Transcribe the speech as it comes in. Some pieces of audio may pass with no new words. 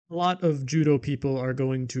A lot of judo people are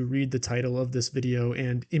going to read the title of this video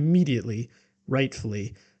and immediately,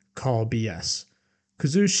 rightfully, call BS.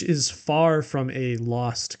 Kuzushi is far from a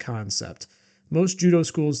lost concept. Most judo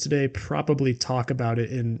schools today probably talk about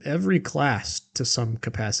it in every class to some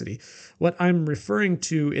capacity. What I'm referring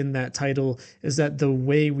to in that title is that the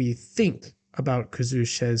way we think about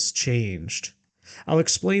Kuzushi has changed. I'll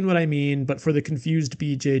explain what I mean, but for the confused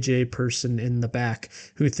BJJ person in the back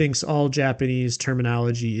who thinks all Japanese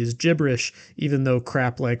terminology is gibberish, even though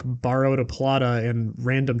crap like borrowed plata and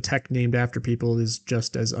random tech named after people is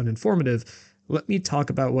just as uninformative, let me talk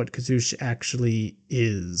about what Kuzushi actually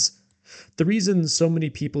is. The reason so many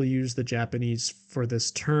people use the Japanese for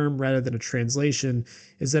this term rather than a translation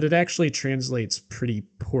is that it actually translates pretty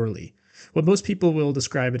poorly. What most people will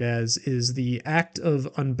describe it as is the act of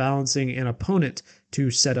unbalancing an opponent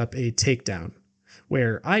to set up a takedown.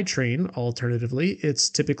 Where I train, alternatively,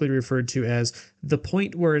 it's typically referred to as the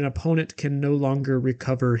point where an opponent can no longer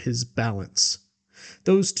recover his balance.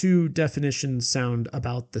 Those two definitions sound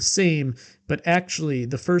about the same, but actually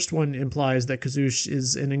the first one implies that Kuzushi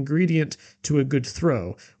is an ingredient to a good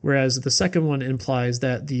throw, whereas the second one implies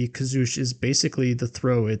that the Kuzushi is basically the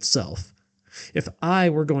throw itself. If I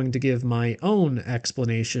were going to give my own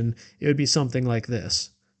explanation, it would be something like this.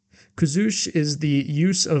 Kuzushi is the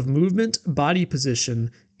use of movement, body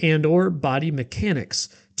position, and/or body mechanics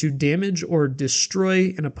to damage or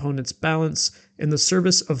destroy an opponent's balance in the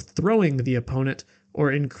service of throwing the opponent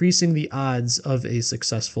or increasing the odds of a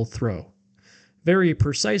successful throw. Very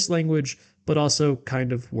precise language, but also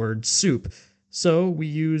kind of word soup, so we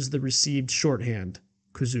use the received shorthand,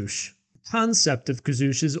 Kuzushi. The concept of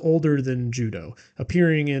Kuzushi is older than judo,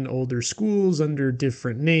 appearing in older schools under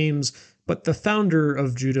different names, but the founder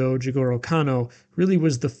of judo, Jigoro Kano, really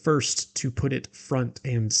was the first to put it front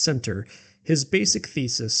and center. His basic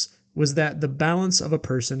thesis was that the balance of a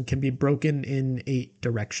person can be broken in 8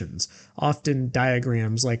 directions. Often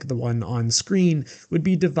diagrams like the one on screen would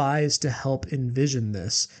be devised to help envision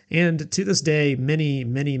this, and to this day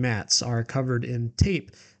many mats are covered in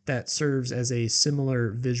tape that serves as a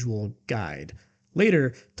similar visual guide.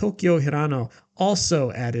 Later, Tokyo Hirano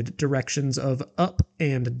also added directions of up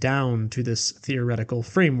and down to this theoretical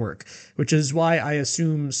framework, which is why I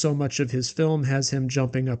assume so much of his film has him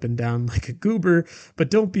jumping up and down like a goober, but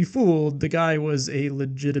don't be fooled, the guy was a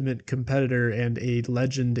legitimate competitor and a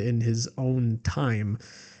legend in his own time.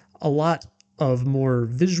 A lot of more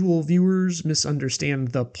visual viewers misunderstand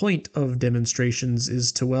the point of demonstrations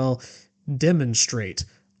is to, well, demonstrate,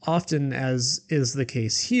 often, as is the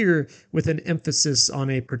case here, with an emphasis on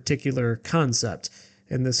a particular concept.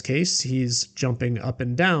 In this case, he's jumping up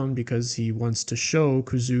and down because he wants to show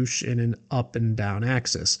Kuzushi in an up and down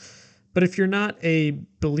axis. But if you're not a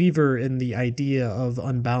believer in the idea of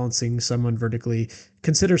unbalancing someone vertically,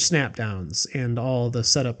 consider snapdowns and all the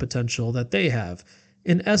setup potential that they have.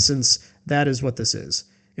 In essence, that is what this is.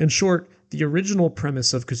 In short, the original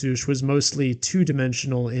premise of Kuzushi was mostly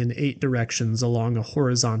two-dimensional in 8 directions along a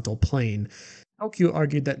horizontal plane. Aokyu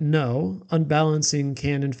argued that no, unbalancing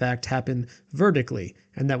can in fact happen vertically,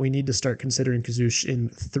 and that we need to start considering Kuzushi in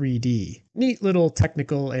 3D. Neat little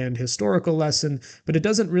technical and historical lesson, but it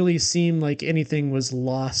doesn't really seem like anything was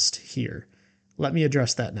lost here. Let me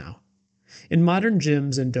address that now. In modern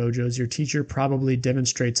gyms and dojos, your teacher probably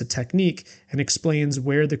demonstrates a technique and explains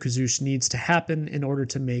where the Kuzushi needs to happen in order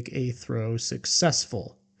to make a throw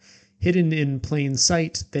successful. Hidden in plain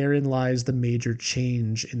sight, therein lies the major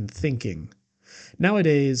change in thinking.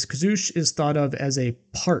 Nowadays, Kuzushi is thought of as a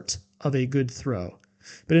part of a good throw.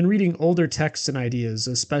 But in reading older texts and ideas,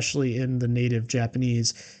 especially in the native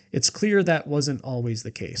Japanese, it's clear that wasn't always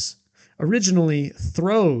the case. Originally,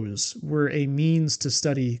 throws were a means to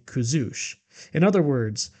study Kuzushi. In other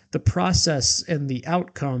words, the process and the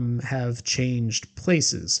outcome have changed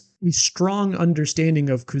places. A strong understanding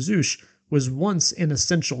of Kuzushi was once an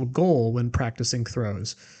essential goal when practicing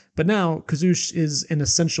throws, but now Kuzushi is an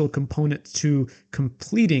essential component to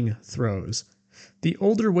completing throws. The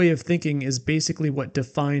older way of thinking is basically what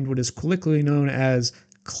defined what is colloquially known as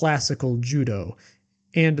classical judo,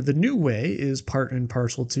 and the new way is part and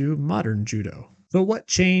parcel to modern judo. So what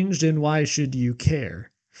changed and why should you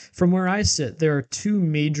care? From where I sit, there are 2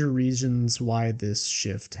 major reasons why this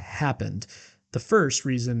shift happened. The first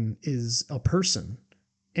reason is a person,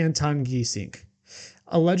 Anton Geesink.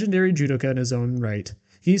 A legendary judoka in his own right,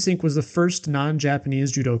 Geesink was the first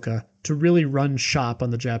non-Japanese judoka to really run shop on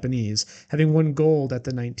the Japanese, having won gold at the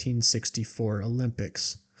 1964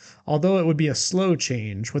 Olympics. Although it would be a slow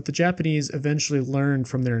change, what the Japanese eventually learned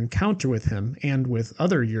from their encounter with him and with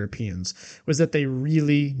other Europeans was that they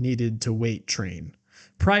really needed to weight train.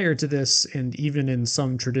 Prior to this, and even in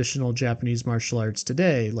some traditional Japanese martial arts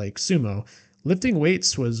today, like sumo, lifting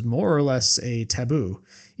weights was more or less a taboo.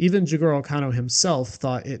 Even Jigoro Kano himself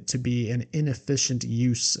thought it to be an inefficient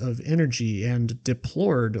use of energy and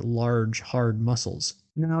deplored large, hard muscles.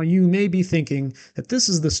 Now, you may be thinking that this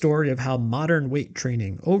is the story of how modern weight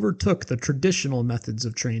training overtook the traditional methods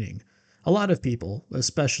of training. A lot of people,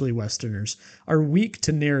 especially Westerners, are weak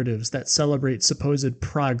to narratives that celebrate supposed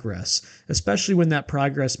progress, especially when that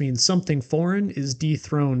progress means something foreign is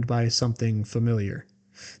dethroned by something familiar.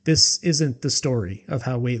 This isn't the story of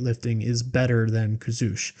how weightlifting is better than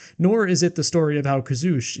Kuzushi, nor is it the story of how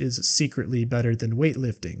Kuzushi is secretly better than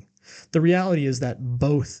weightlifting. The reality is that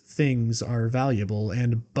both things are valuable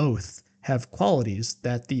and both have qualities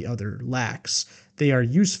that the other lacks. They are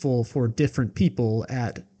useful for different people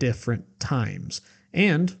at different times.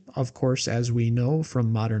 And, of course, as we know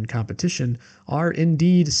from modern competition, are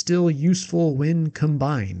indeed still useful when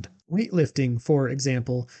combined. Weightlifting, for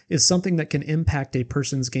example, is something that can impact a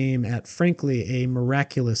person's game at, frankly, a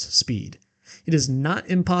miraculous speed. It is not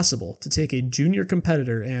impossible to take a junior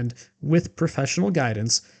competitor and, with professional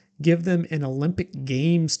guidance, give them an Olympic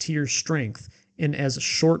Games tier strength in as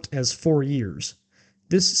short as 4 years.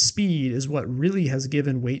 This speed is what really has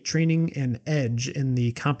given weight training an edge in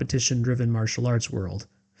the competition-driven martial arts world.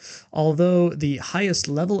 Although the highest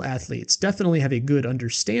level athletes definitely have a good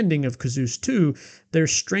understanding of Kuzushi too, their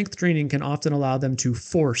strength training can often allow them to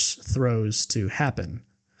force throws to happen.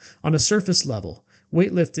 On a surface level,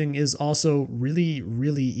 weightlifting is also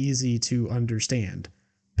really easy to understand.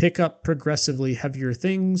 Pick up progressively heavier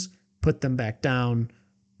things, put them back down,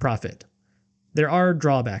 profit. There are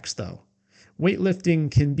drawbacks though.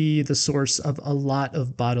 Weightlifting can be the source of a lot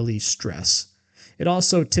of bodily stress. It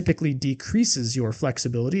also typically decreases your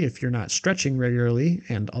flexibility if you're not stretching regularly,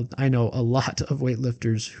 and I know a lot of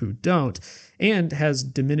weightlifters who don't, and has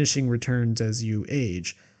diminishing returns as you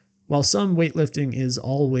age. While some weightlifting is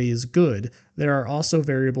always good, there are also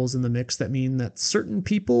variables in the mix that mean that certain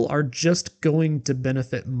people are just going to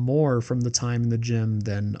benefit more from the time in the gym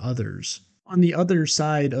than others. On the other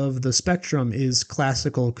side of the spectrum is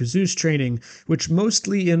classical Kuzushi training, which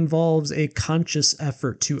mostly involves a conscious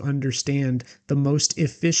effort to understand the most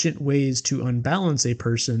efficient ways to unbalance a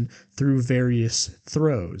person through various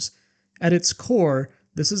throws. At its core,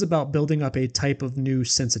 this is about building up a type of new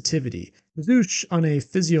sensitivity. Kuzushi, on a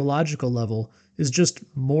physiological level, is just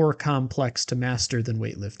more complex to master than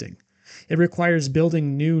weightlifting. It requires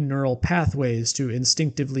building new neural pathways to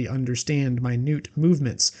instinctively understand minute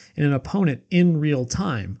movements in an opponent in real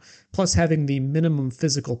time, plus having the minimum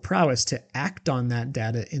physical prowess to act on that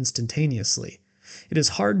data instantaneously. It is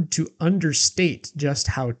hard to understate just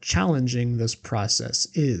how challenging this process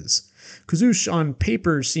is. Kuzushi on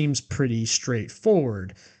paper seems pretty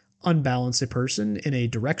straightforward. Unbalance a person in a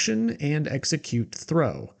direction and execute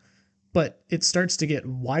throw. But it starts to get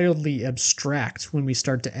wildly abstract when we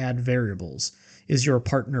start to add variables. Is your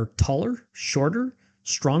partner taller, shorter,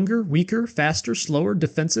 stronger, weaker, faster, slower,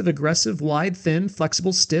 defensive, aggressive, wide, thin,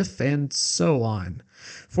 flexible, stiff, and so on?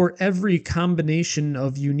 For every combination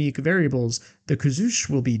of unique variables, the Kuzushi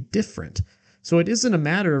will be different. So it isn't a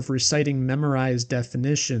matter of reciting memorized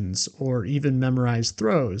definitions or even memorized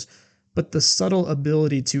throws, but the subtle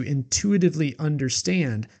ability to intuitively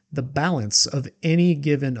understand the balance of any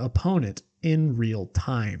given opponent in real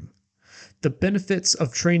time. The benefits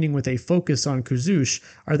of training with a focus on Kuzushi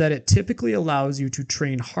are that it typically allows you to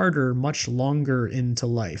train harder much longer into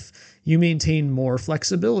life. You maintain more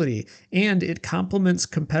flexibility, and it complements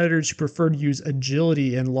competitors who prefer to use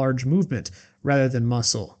agility and large movement rather than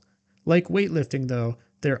muscle. Like weightlifting, though,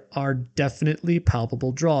 there are definitely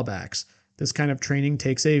palpable drawbacks. This kind of training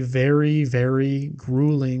takes a very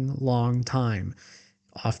grueling long time,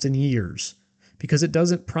 often years. Because it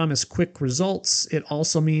doesn't promise quick results, it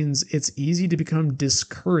also means it's easy to become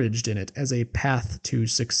discouraged in it as a path to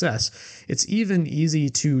success. It's even easy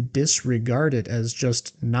to disregard it as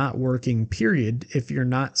just not working, period, if you're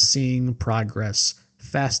not seeing progress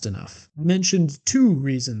fast enough. I mentioned 2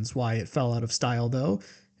 reasons why it fell out of style, though.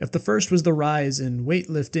 If the first was the rise in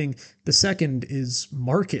weightlifting, the second is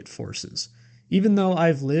market forces. Even though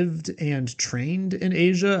I've lived and trained in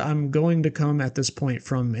Asia, I'm going to come at this point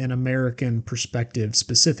from an American perspective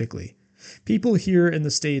specifically. People here in the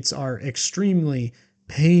States are extremely,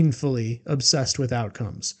 painfully obsessed with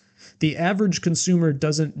outcomes. The average consumer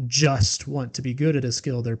doesn't just want to be good at a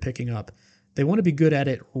skill they're picking up. They want to be good at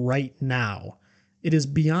it right now. It is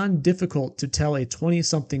beyond difficult to tell a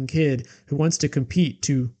 20-something kid who wants to compete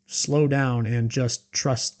to slow down and just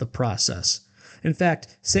trust the process. In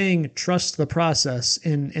fact, saying trust the process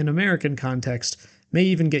in an American context may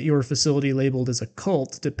even get your facility labeled as a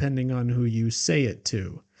cult depending on who you say it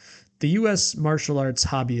to. The US martial arts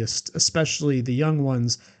hobbyists, especially the young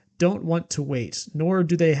ones, don't want to wait, nor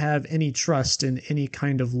do they have any trust in any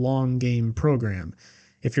kind of long game program.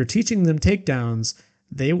 If you're teaching them takedowns,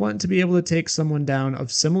 they want to be able to take someone down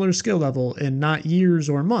of similar skill level in not years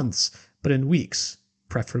or months, but in weeks,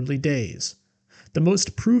 preferably days. The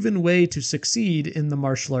most proven way to succeed in the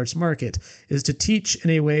martial arts market is to teach in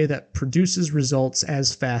a way that produces results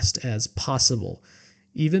as fast as possible.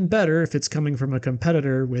 Even better if it's coming from a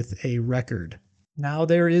competitor with a record. Now,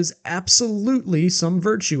 there is absolutely some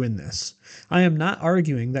virtue in this. I am not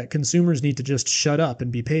arguing that consumers need to just shut up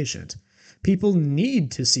and be patient. People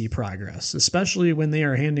need to see progress, especially when they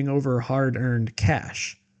are handing over hard-earned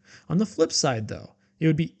cash. On the flip side, though, it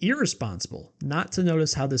would be irresponsible not to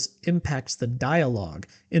notice how this impacts the dialogue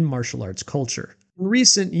in martial arts culture. In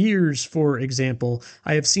recent years, for example,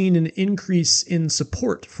 I have seen an increase in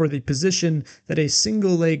support for the position that a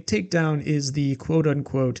single leg takedown is the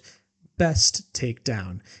quote-unquote best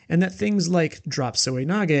takedown, and that things like drop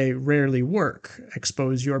soe-nage rarely work,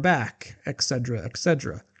 expose your back, etc.,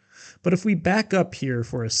 etc. But if we back up here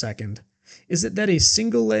for a second, is it that a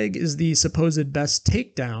single leg is the supposed best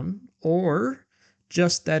takedown, or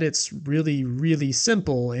just that it's really, really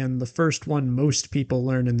simple and the first one most people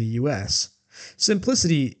learn in the US?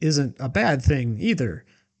 Simplicity isn't a bad thing either,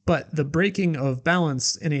 but the breaking of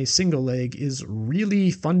balance in a single leg is really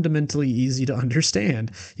fundamentally easy to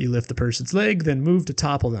understand. You lift the person's leg, then move to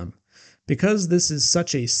topple them. Because this is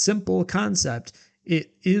such a simple concept,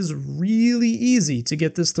 it is really easy to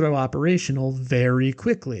get this throw operational very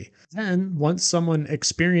quickly. Then, once someone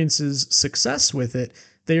experiences success with it,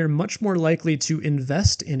 they are much more likely to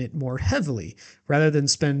invest in it more heavily, rather than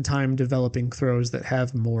spend time developing throws that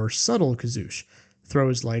have more subtle kuzushi,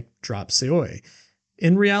 throws like drop seoi.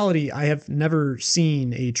 In reality, I have never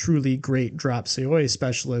seen a truly great drop seoi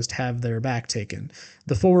specialist have their back taken.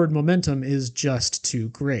 The forward momentum is just too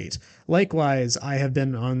great. Likewise, I have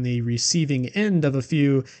been on the receiving end of a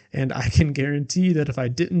few, and I can guarantee that if I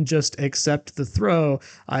didn't just accept the throw,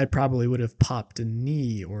 I probably would have popped a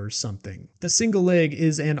knee or something. The single leg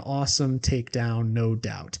is an awesome takedown, no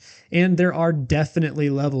doubt, and there are definitely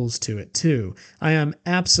levels to it too. I am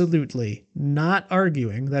absolutely not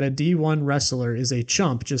arguing that a D1 wrestler is a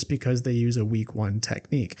chump just because they use a week 1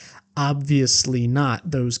 technique. Obviously not.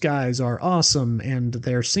 Those guys are awesome and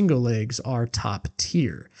their single legs are top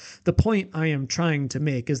tier. The point I am trying to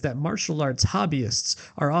make is that martial arts hobbyists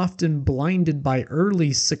are often blinded by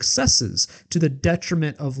early successes to the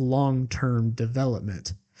detriment of long-term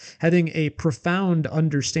development. Having a profound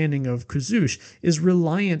understanding of kuzushi is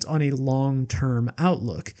reliant on a long-term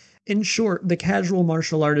outlook. In short, the casual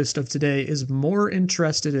martial artist of today is more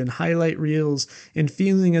interested in highlight reels and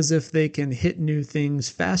feeling as if they can hit new things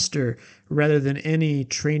faster rather than any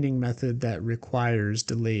training method that requires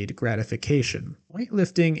delayed gratification.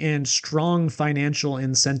 Weightlifting and strong financial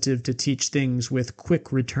incentive to teach things with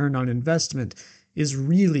quick return on investment is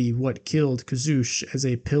really what killed kuzushi as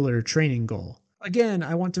a pillar training goal. Again,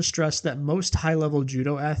 I want to stress that most high-level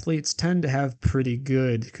judo athletes tend to have pretty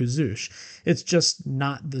good kuzushi. It's just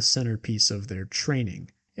not the centerpiece of their training.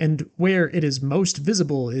 And where it is most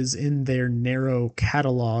visible is in their narrow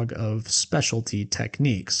catalog of specialty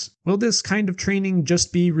techniques. Will this kind of training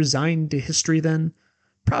just be resigned to history then?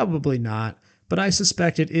 Probably not. But I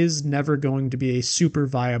suspect it is never going to be a super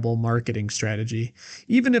viable marketing strategy.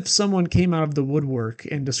 Even if someone came out of the woodwork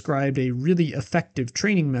and described a really effective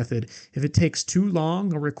training method, if it takes too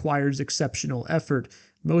long or requires exceptional effort,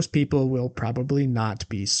 most people will probably not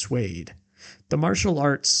be swayed. The martial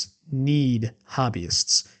arts need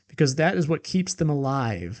hobbyists, because that is what keeps them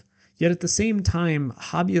alive. Yet at the same time,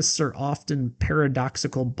 hobbyists are often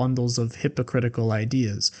paradoxical bundles of hypocritical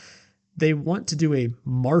ideas. They want to do a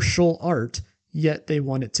martial art, yet they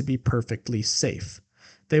want it to be perfectly safe.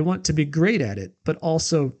 They want to be great at it, but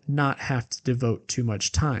also not have to devote too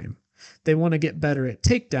much time. They want to get better at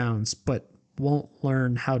takedowns, but won't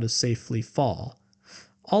learn how to safely fall.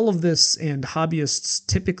 All of this, and hobbyists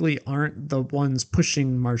typically aren't the ones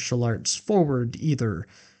pushing martial arts forward either.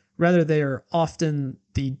 Rather, they are often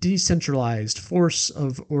the decentralized force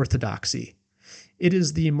of orthodoxy. It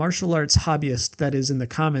is the martial arts hobbyist that is in the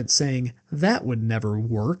comments saying, "That would never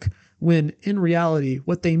work," when in reality,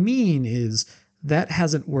 what they mean is, "That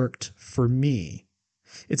hasn't worked for me."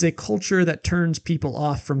 It's a culture that turns people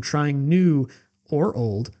off from trying new, or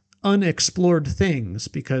old, unexplored things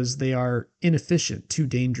because they are inefficient, too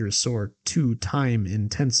dangerous, or too time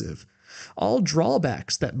intensive. All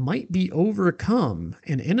drawbacks that might be overcome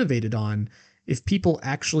and innovated on, if people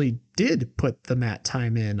actually did put the mat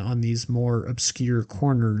time in on these more obscure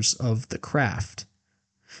corners of the craft.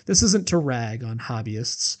 This isn't to rag on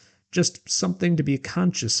hobbyists, just something to be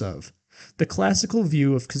conscious of. The classical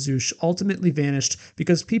view of Kuzushi ultimately vanished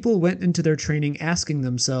because people went into their training asking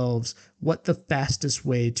themselves what the fastest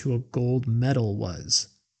way to a gold medal was.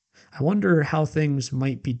 I wonder how things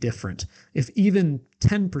might be different if even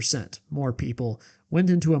 10% more people went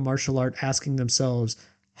into a martial art asking themselves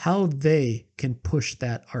how they can push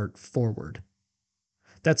that art forward.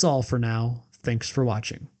 That's all for now. Thanks for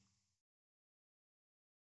watching.